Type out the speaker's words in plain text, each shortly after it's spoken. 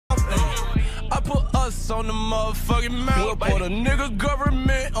us on the motherfucking mouth. Put a nigga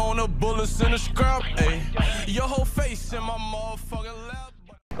government on the bullets in the scrap. Ayy, your whole face in my motherfucking lap.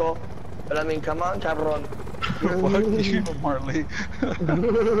 Cool. But I mean, come on, cabron. Fuck you, Marley.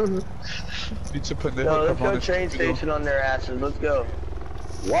 No, let's go train station on their asses. Let's go.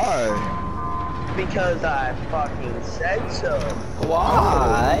 Why? Because I fucking said so.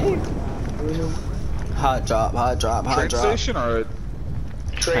 Why? Hot drop, hot drop, hot train drop. Station or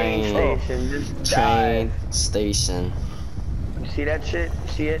train station? Just train dive. station. You see that shit?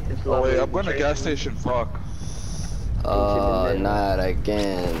 You see it? It's oh lovely. wait, I'm going to gas station. Fuck. Not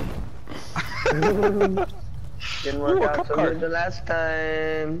again. Didn't work out so good the last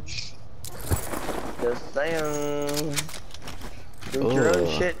time. Just saying. Do your own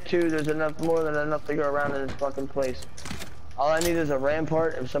shit too. There's more than enough to go around in this fucking place. All I need is a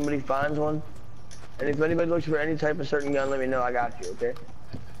rampart if somebody finds one. And if anybody looks for any type of certain gun, let me know. I got you, okay?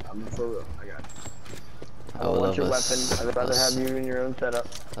 I'm for real. I got you. I don't want your weapon. I'd rather have you in your own setup.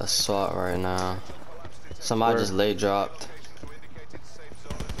 A SWAT right now. Somebody just late dropped.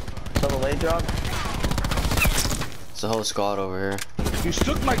 Someone late dropped? It's a whole squad over here. You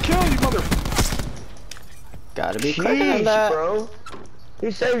took my kill, you mother. Gotta be quicker than that, bro.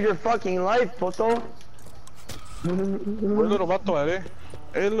 He saved your fucking life, puto. Where little vato at, eh?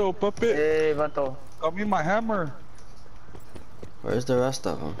 Hey, little puppet. Hey, vato. Got me my hammer. Where's the rest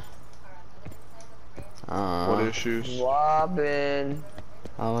of them? What issues? Wobbin.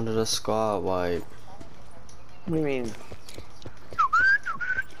 I wanted a squad wipe. What do you mean?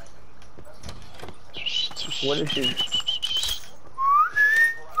 What issues?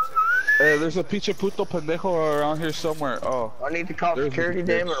 Hey, there's a pinche puto pendejo around here somewhere. Oh. I need to call security,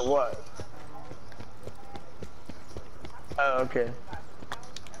 damn, or what? Oh, okay.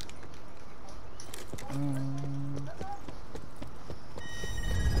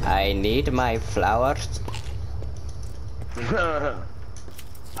 I need my flowers.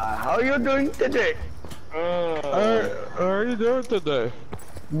 How you doing today? How are you doing today?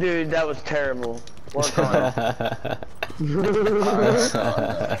 Dude, that was terrible. Work on it.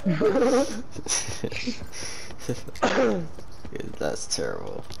 That's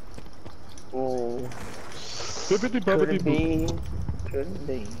terrible. Oh. Bibbidi Could bobbidi it boo. be? Could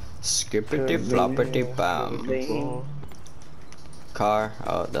be. Skippity floppity bam. Car.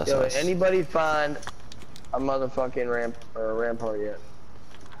 Oh, that's Yo, us. anybody find a motherfucking rampart yet?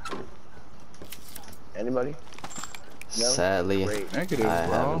 Anybody? No? Sadly, Negative, I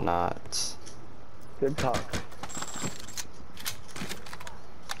bro. have not. Good talk.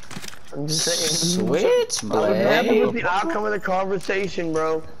 I'm just saying. Switchblade. I'm happy with the outcome of the conversation,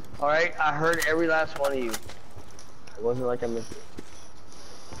 bro. Alright, I heard every last one of you. It wasn't like I missed it.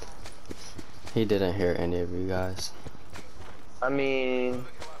 He didn't hear any of you guys. I mean,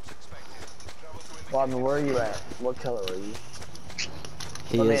 Robin, where are you at? What color are you?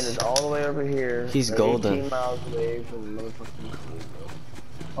 My man is all the way over here. He's golden. 18 miles away from the motherfucking school,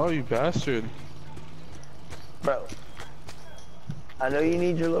 Oh, you bastard. bro. I know you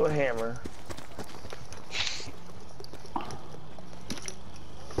need your little hammer.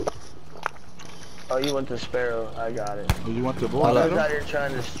 Oh, you want the sparrow? I got it. Oh, you want the I blow? was out here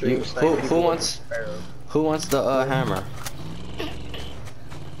trying to stream snipe who wants the hammer?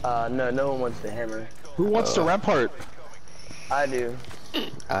 No, no one wants the hammer. Who wants the rampart? I do.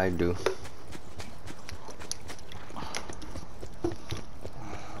 I do.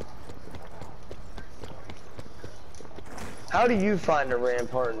 How do you find a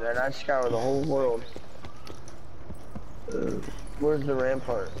rampart, man? I scour the whole world. Where's the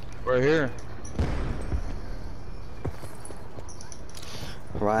rampart? Right here.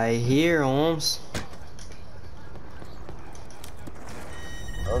 Right here, Holmes.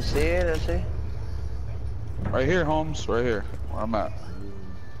 I see it, I see. Right here, Holmes. Right here. Where I'm at.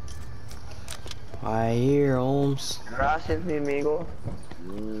 Right here, Holmes. Gracias, mi amigo.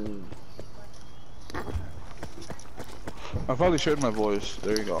 I finally shared my voice.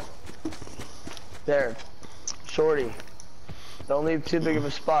 There you go. There. Shorty. Don't leave too big of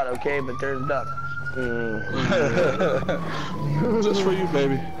a spot, okay? But there's duck. Just for you,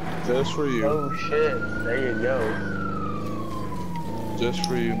 baby. Just for you. Oh shit. There you go. Just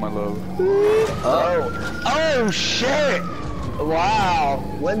for you, my love. Oh. Oh shit! Wow.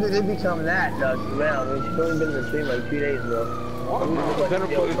 When did it become that, Duck? Man, I mean, she's only been in the stream like 2 days, bro. What?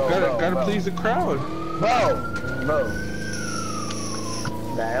 Gotta please the crowd. Bro.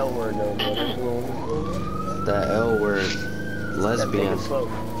 The L word, though, bro. The L word. Lesbian.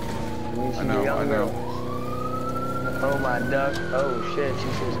 I know. Oh my duck. Oh shit. She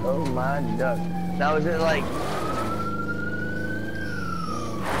says, oh my duck. Now is it like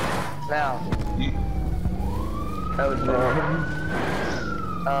Now. That was good.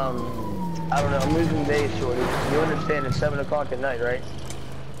 I don't know, I'm losing days, shorty. You understand it's 7 o'clock at night, right?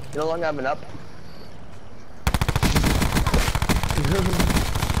 You know how long I've been up?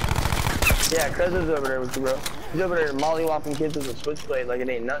 Yeah, Krezqo's over there with you, bro. He's over there mollywopping kids with a switchblade like it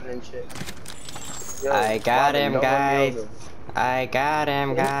ain't nothing and shit. Yo, I got him, guys. I got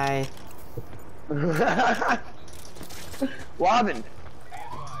him, guys. Wobbin.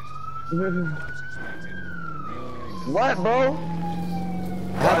 What, bro?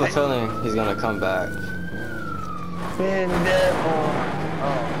 I have a feeling he's gonna come back. Been there. Oh.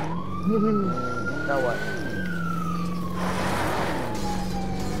 Now what?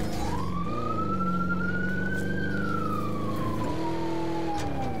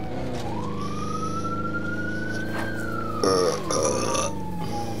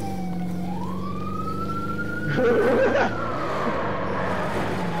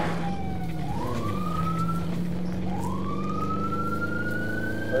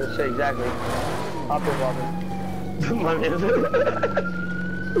 Let's say exactly. Hop in, Robin. My man.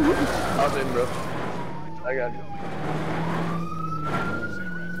 Hop in, bro. I got you.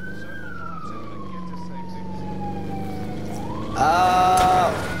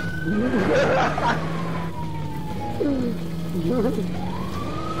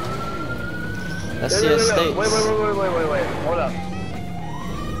 Let's see a state. Wait. Hold up.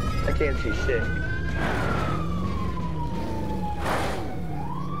 I can't see shit.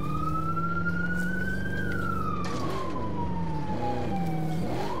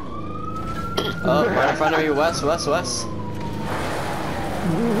 Oh, right in front of you, West.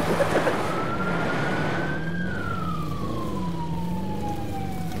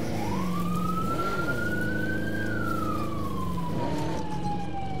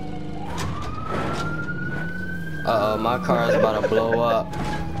 Uh-oh, my car is about to blow up.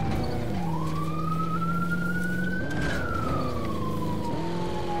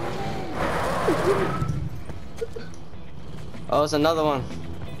 Oh, it's another one.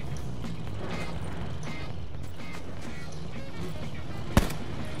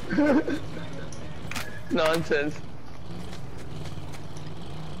 Nonsense.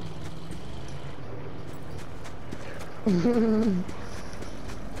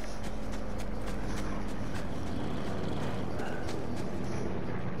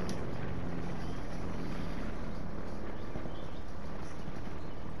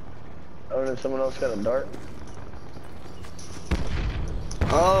 Oh, and someone else got a dart?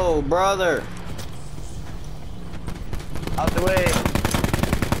 Oh, brother. Out the way.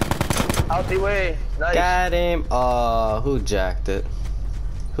 Out the way. Nice. Got him. Oh, who jacked it?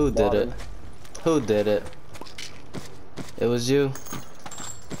 Who did it? Who did it? It was you.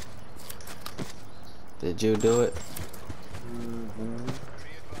 Did you do it?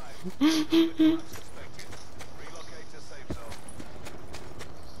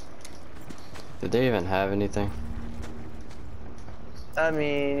 Did they even have anything? I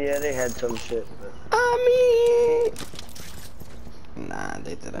mean, yeah, they had some shit, but... Nah,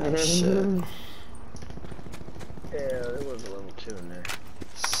 they didn't have shit. Yeah, there was a level 2 in there.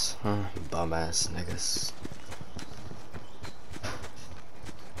 Bum ass niggas.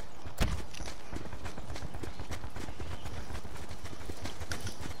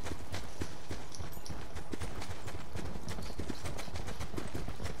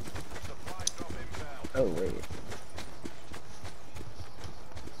 Oh, wait.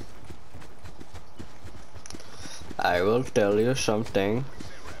 I will tell you something.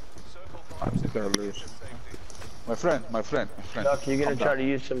 My friend. Duck, you gonna try to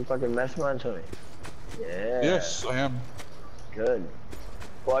use some fucking mess mines on me? Yeah. Yes, I am. Good.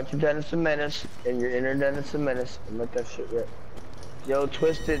 Watch your Dennis the Menace and your inner Dennis the Menace and let that shit rip. Yo,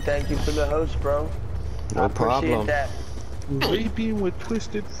 Twisted, thank you for the host, bro. No problem. That. Raping with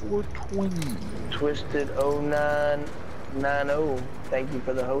Twisted 420. Twisted 0990. Thank you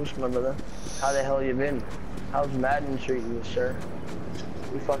for the host, my brother. How the hell you been? How's Madden treating you, sir?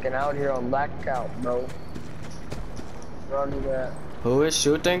 We fucking out here on Blackout, bro. Roger that. Who is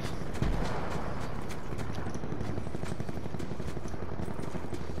shooting?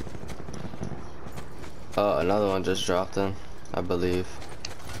 Oh, another one just dropped in, I believe.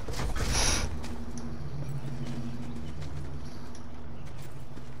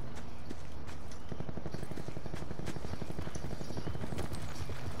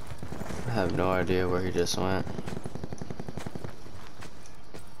 I have no idea where he just went.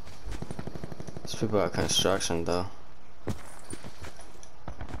 These people are construction though.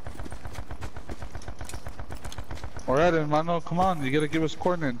 Alright, Mano, come on, you gotta give us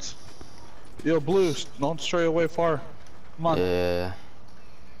coordinates. Yo, Blue, don't stray away far. Come on. Yeah.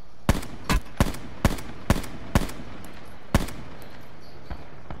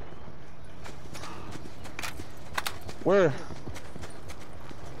 Where?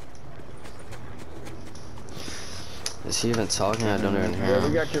 Is he even talking? I don't even hear Yeah, we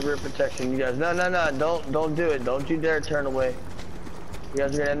him. got your rear protection, you guys. No, don't do it. Don't you dare turn away. You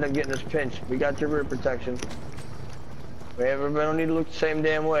guys are gonna end up getting us pinched. We got your rear protection. Everybody don't need to look the same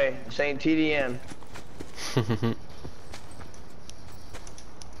damn way. This ain't TDM.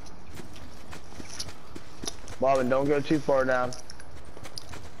 Bobbin, don't go too far down.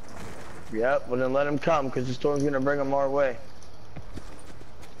 Yep, well then let him come, because the storm's gonna bring him our way.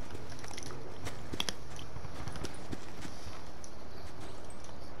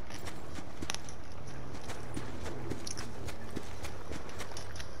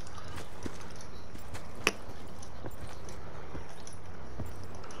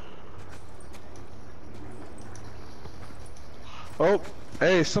 Oh,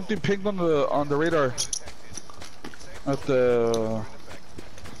 hey, something pinged on the radar. At the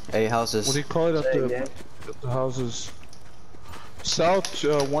houses. what do you call it? At the houses. South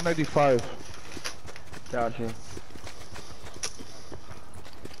 195. Gotcha.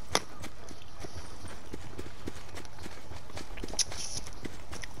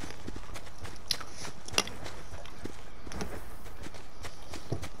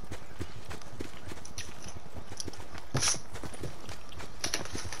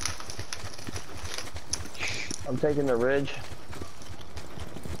 I'm taking the ridge.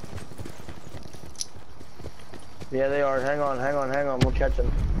 Yeah, they are. Hang on. We'll catch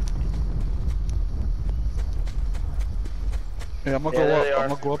them. Yeah, I'm gonna go up. I'm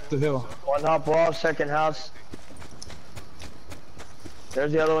gonna go up the hill. One hop wall, second house.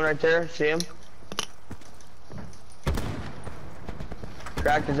 There's the other one right there. See him?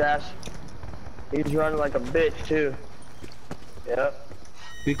 Cracked his ass. He's running like a bitch too. Yep.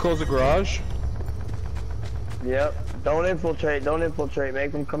 He closed the garage. Yep. Don't infiltrate.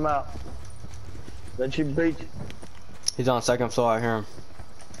 Make them come out. Let you breach. He's on second floor. I hear him.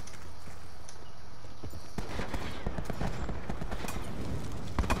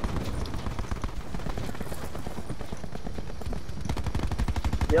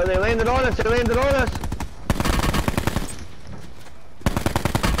 Yo, they landed on us.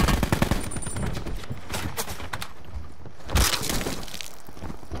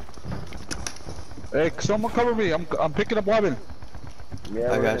 Hey, someone cover me. I'm picking up weapon.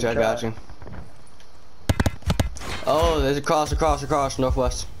 Yeah, I got you. Oh, there's across,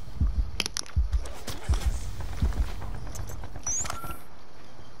 northwest.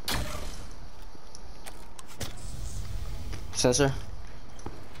 Sensor.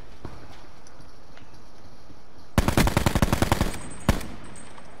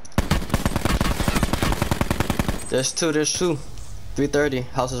 There's two. 330.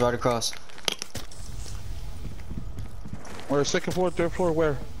 House is right across. Where? Second floor, third floor,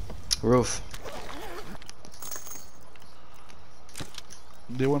 where? Roof.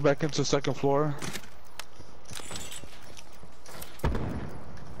 They went back into second floor.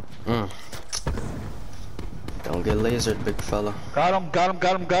 Don't get lasered, big fella. Got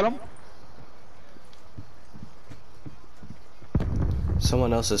him.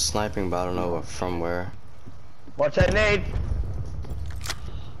 Someone else is sniping, but I don't know from where. Watch that nade.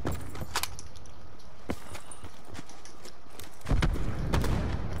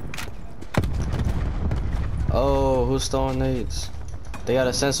 Oh, who's throwing nades? They got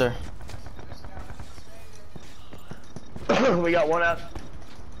a sensor. We got one out.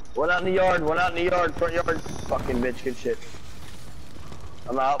 One out in the yard, front yard. Fucking bitch, good shit.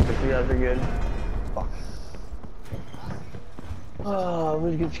 I'm out, but you guys are good. Fuck. Oh,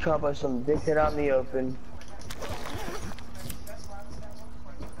 we get caught by some dickhead out in the open.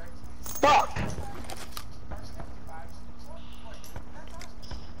 Fuck!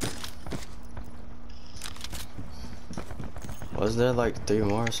 Was there like 3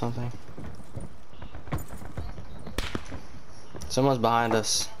 more or something? Someone's behind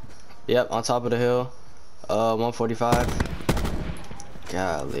us. Yep, on top of the hill. 145.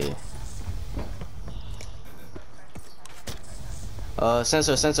 Golly.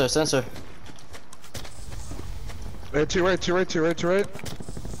 Sensor. Right to right.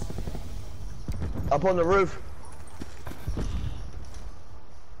 Up on the roof.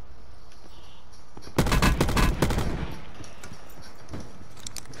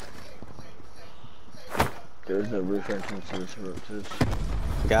 There's no roof entrance to this room.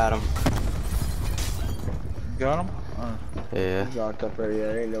 Got him. Got him? Yeah. He's locked up right here.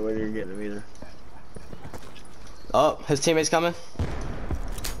 There ain't no way you're getting him either. Oh, his teammate's coming.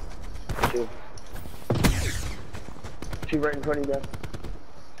 Two right in front of you guys.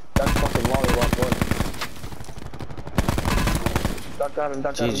 That's fucking lollywop one. Duck on him.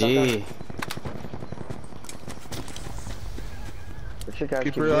 GG. shit gotta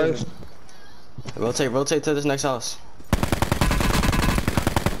Keep keep your eyes. moving. Rotate to this next house.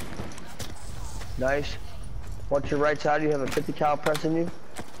 Nice. Watch your right side, you have a 50 cal pressing you.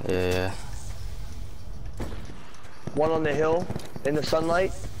 Yeah. One on the hill, in the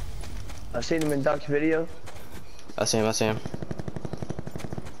sunlight. I seen him in Duck's video. I see him.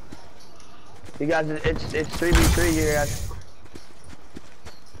 You guys, it's 3v3 here, guys.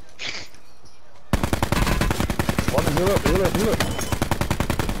 Look.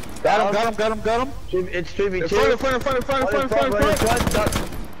 Got him. It's 3v2. In front. Duck.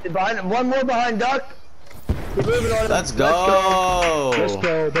 Behind, one more behind Duck. Keep moving on. Let's go. Let's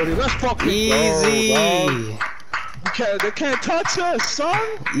go, baby. Let's fucking Easy. go, dog. They can't touch us, son.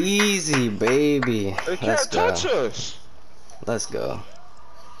 Easy, baby. They can't touch us. Let's go.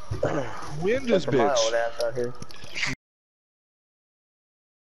 We in this My old bitch. ass out here.